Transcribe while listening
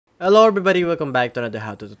Hello everybody, welcome back to another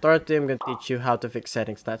how to tutorial. Today I'm going to teach you how to fix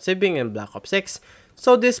settings not saving in Black Ops 6.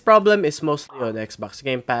 So this problem is mostly on Xbox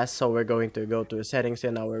Game Pass, so we're going to go to settings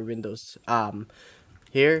in our Windows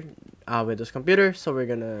Windows computer. So we're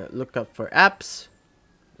gonna look up for apps,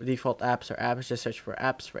 default apps or apps, just search for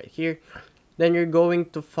apps right here. Then you're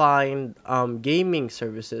going to find gaming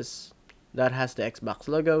services that has the Xbox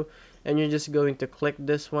logo, and you're just going to click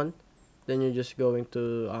this one. Then you're just going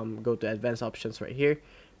to go to advanced options right here.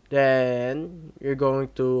 Then you're going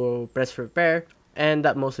to press repair, and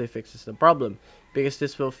that mostly fixes the problem because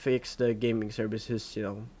this will fix the gaming services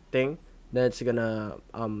thing. Then it's gonna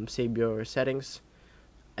save your settings,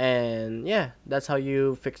 and yeah, that's how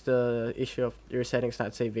you fix the issue of your settings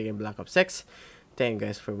not saving in Black Ops 6. Thank you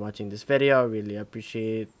guys for watching this video. I really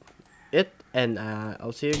appreciate it, and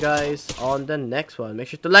I'll see you guys on the next one. Make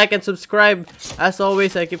sure to like and subscribe. As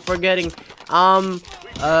always, I keep forgetting.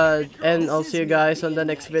 And I'll see you guys on the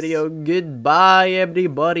next video. Goodbye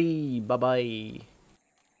everybody. Bye bye.